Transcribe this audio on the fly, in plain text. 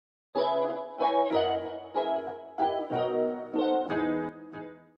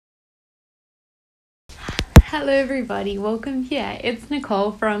Hello everybody, welcome here. It's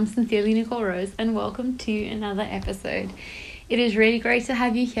Nicole from Sincerely Nicole Rose and welcome to another episode. It is really great to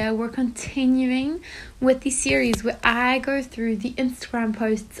have you here. We're continuing with the series where I go through the Instagram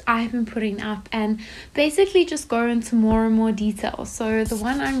posts I've been putting up and basically just go into more and more detail. So the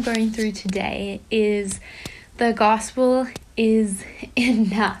one I'm going through today is the gospel is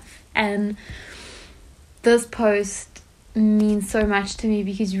enough. And this post means so much to me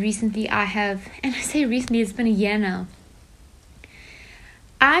because recently I say recently, it's been a year now,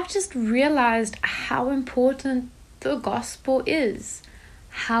 I've just realized how important the gospel is,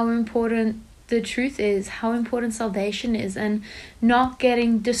 how important the truth is, how important salvation is, and not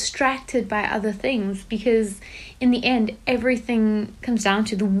getting distracted by other things, because in the end everything comes down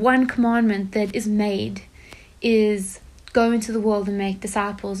to the one commandment that is made is go into the world and make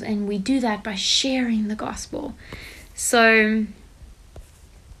disciples, and we do that by sharing the gospel. So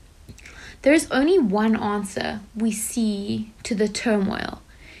there is only one answer we see to the turmoil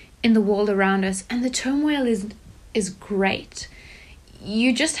in the world around us, and the turmoil is great.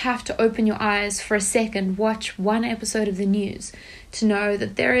 You just have to open your eyes for a second, watch one episode of the news to know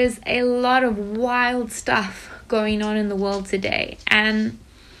that there is a lot of wild stuff going on in the world today. And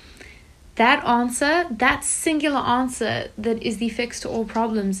that answer, that singular answer that is the fix to all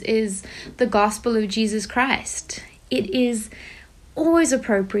problems, is the gospel of Jesus Christ. It is always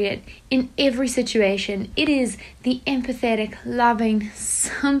appropriate in every situation. It is the empathetic, loving,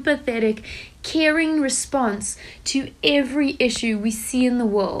 sympathetic, caring response to every issue we see in the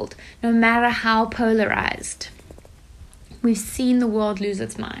world, no matter how polarized. We've seen the world lose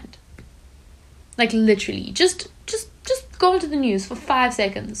its mind. Like literally, just go into the news for 5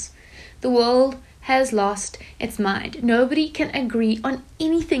 seconds. The world has lost its mind. Nobody can agree on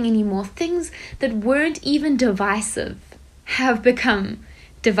anything anymore. Things that weren't even divisive have become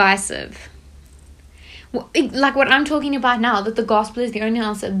divisive. Like what I'm talking about now, that the gospel is the only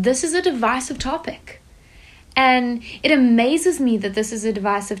answer. This is a divisive topic. And it amazes me that this is a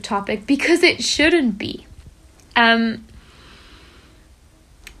divisive topic because it shouldn't be. The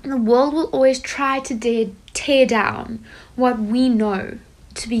world will always try to tear down what we know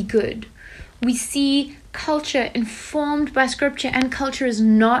to be good. We see culture informed by scripture, and culture is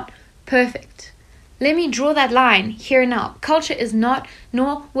not perfect. Let me draw that line here and now. Culture is not,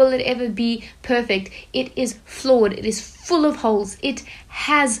 nor will it ever be perfect. It is flawed. It is full of holes. It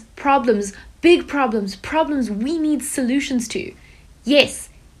has problems, big problems, problems we need solutions to. Yes,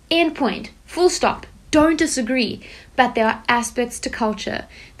 end point, full stop. Don't disagree. But there are aspects to culture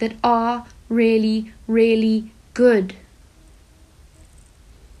that are really, really good.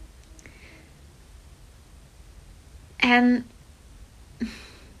 And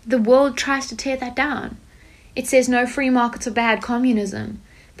the world tries to tear that down. It says no, free markets are bad, communism.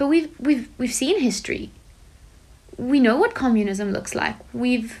 But we've seen history. We know what communism looks like.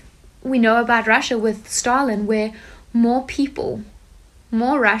 We know about Russia with Stalin, where more people,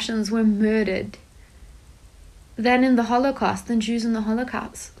 more Russians were murdered than in the Holocaust, than Jews in the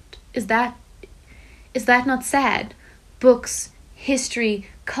Holocaust. Is that not sad? Books, history,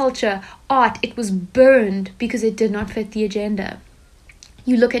 culture, art, it was burned because it did not fit the agenda.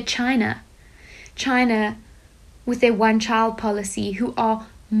 You look at China with their one-child policy, who are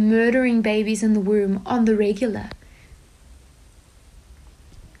murdering babies in the womb on the regular.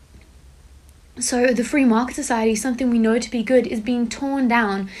 So the free market society, something we know to be good, is being torn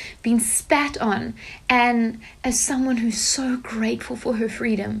down, being spat on. And as someone who's so grateful for her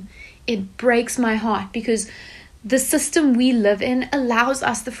freedom, it breaks my heart, because the system we live in allows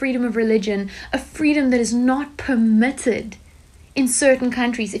us the freedom of religion, a freedom that is not permitted in certain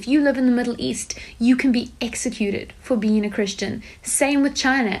countries. If you live in the Middle East, you can be executed for being a Christian. Same with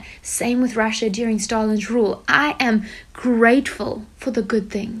China, same with Russia during Stalin's rule. I am grateful for the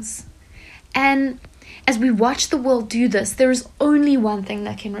good things. And as we watch the world do this, there is only one thing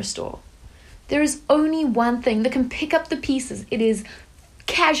that can restore. There is only one thing that can pick up the pieces. It is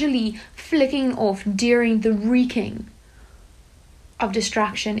casually flicking off during the wreaking of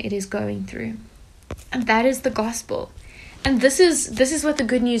destruction it is going through. And that is the gospel. And this is what the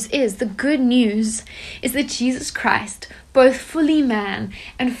good news is. The good news is that Jesus Christ, both fully man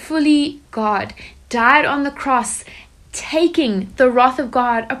and fully God, died on the cross, taking the wrath of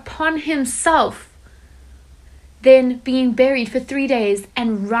God upon himself, then being buried for 3 days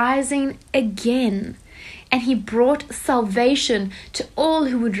and rising again. And he brought salvation to all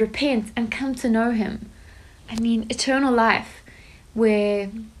who would repent and come to know him. I mean, eternal life,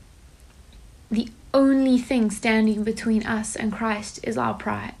 where the only thing standing between us and Christ is our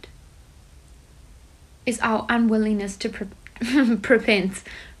pride. is our unwillingness to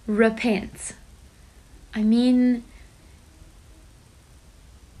repent. I mean,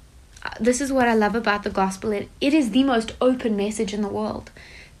 this is what I love about the gospel. It is the most open message in the world.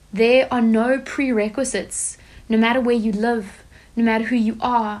 There are no prerequisites. No matter where you live, no matter who you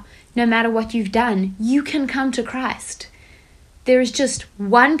are, no matter what you've done, you can come to Christ. There is just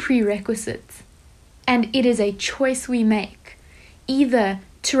one prerequisite, and it is a choice we make. Either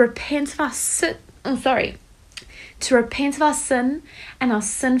to repent of our sin, to repent of our sin and our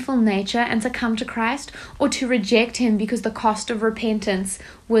sinful nature and to come to Christ, or to reject him because the cost of repentance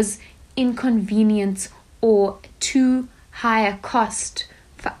was inconvenient or too high a cost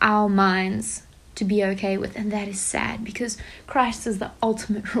for our minds to be okay with. And that is sad, because Christ is the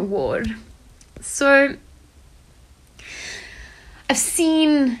ultimate reward. So I've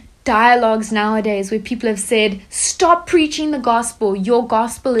seen dialogues nowadays where people have said, stop preaching the gospel. Your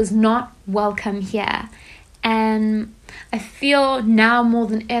gospel is not welcome here. And I feel now more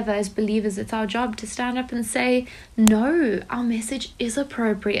than ever as believers, it's our job to stand up and say, no, our message is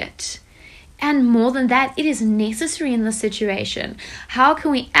appropriate. And more than that, it is necessary in this situation. How can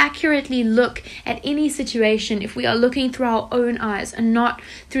we accurately look at any situation if we are looking through our own eyes and not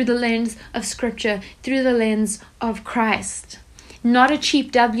through the lens of Scripture, through the lens of Christ? Not a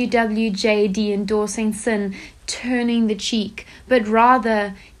cheap WWJD endorsing sin, turning the cheek, but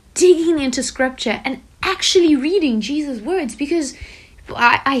rather digging into Scripture and actually reading Jesus' words. Because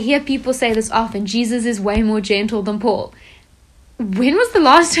I hear people say this often, Jesus is way more gentle than Paul. When was the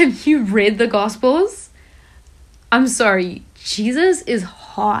last time you read the Gospels? I'm sorry, Jesus is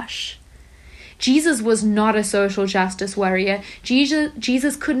harsh. Jesus was not a social justice warrior.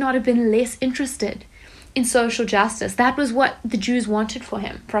 Jesus could not have been less interested in social justice. That was what the Jews wanted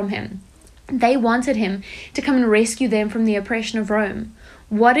from him. They wanted him to come and rescue them from the oppression of Rome.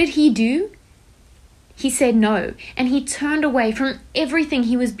 What did he do? He said no, and he turned away from everything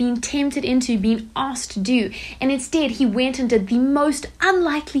he was being tempted into, being asked to do, and instead he went and did the most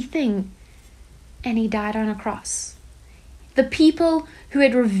unlikely thing, and he died on a cross. The people who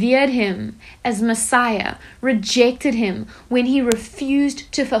had revered him as Messiah rejected him when he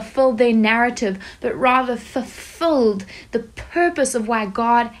refused to fulfill their narrative, but rather fulfilled the purpose of why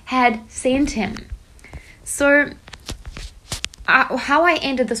God had sent him. So, how I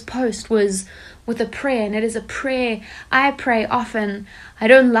ended this post was with a prayer, and it is a prayer I pray often. I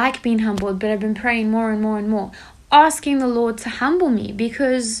don't like being humbled, but I've been praying more and more and more, asking the Lord to humble me,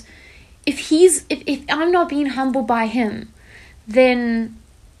 because if I'm not being humbled by him, then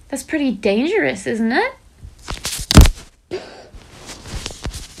that's pretty dangerous, isn't it?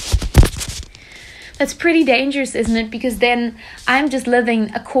 That's pretty dangerous, isn't it? Because then I'm just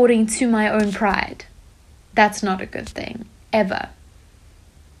living according to my own pride. That's not a good thing, ever.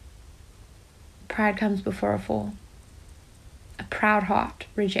 Pride comes before a fall. A proud heart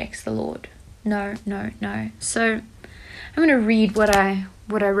rejects the Lord. No, no, no. So I'm going to read what I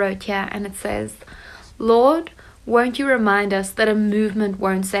wrote here, and it says, Lord, won't you remind us that a movement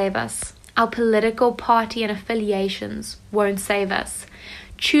won't save us? Our political party and affiliations won't save us.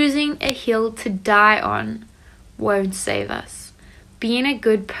 Choosing a hill to die on won't save us. Being a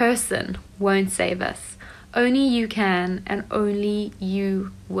good person won't save us. Only you can, and only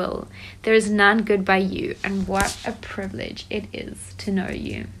you will. There is none good by you, and what a privilege it is to know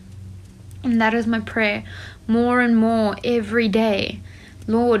you. And that is my prayer more and more every day.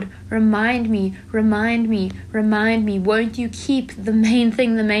 Lord, remind me. Won't you keep the main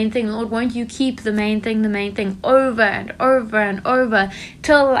thing? Lord, won't you keep the main thing over and over and over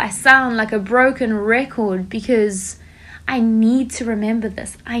till I sound like a broken record, because I need to remember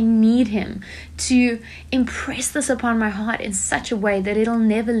this. I need him to impress this upon my heart in such a way that it'll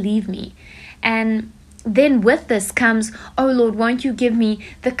never leave me. And then with this comes, oh Lord, won't you give me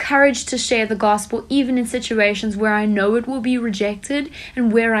the courage to share the gospel, even in situations where I know it will be rejected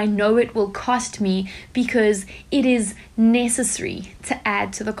and where I know it will cost me, because it is necessary to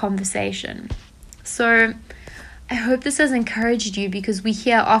add to the conversation. So I hope this has encouraged you, because we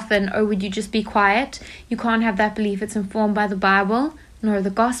hear often, oh, would you just be quiet? You can't have that belief. It's informed by the Bible. No, the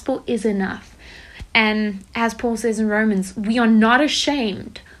gospel is enough. And as Paul says in Romans, we are not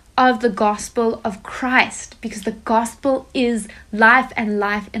ashamed of the gospel of Christ, because the gospel is life, and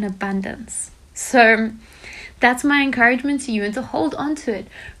life in abundance. So that's my encouragement to you, and to hold on to it,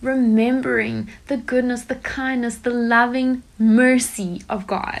 remembering the goodness, the kindness, the loving mercy of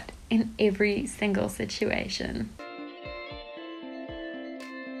God in every single situation.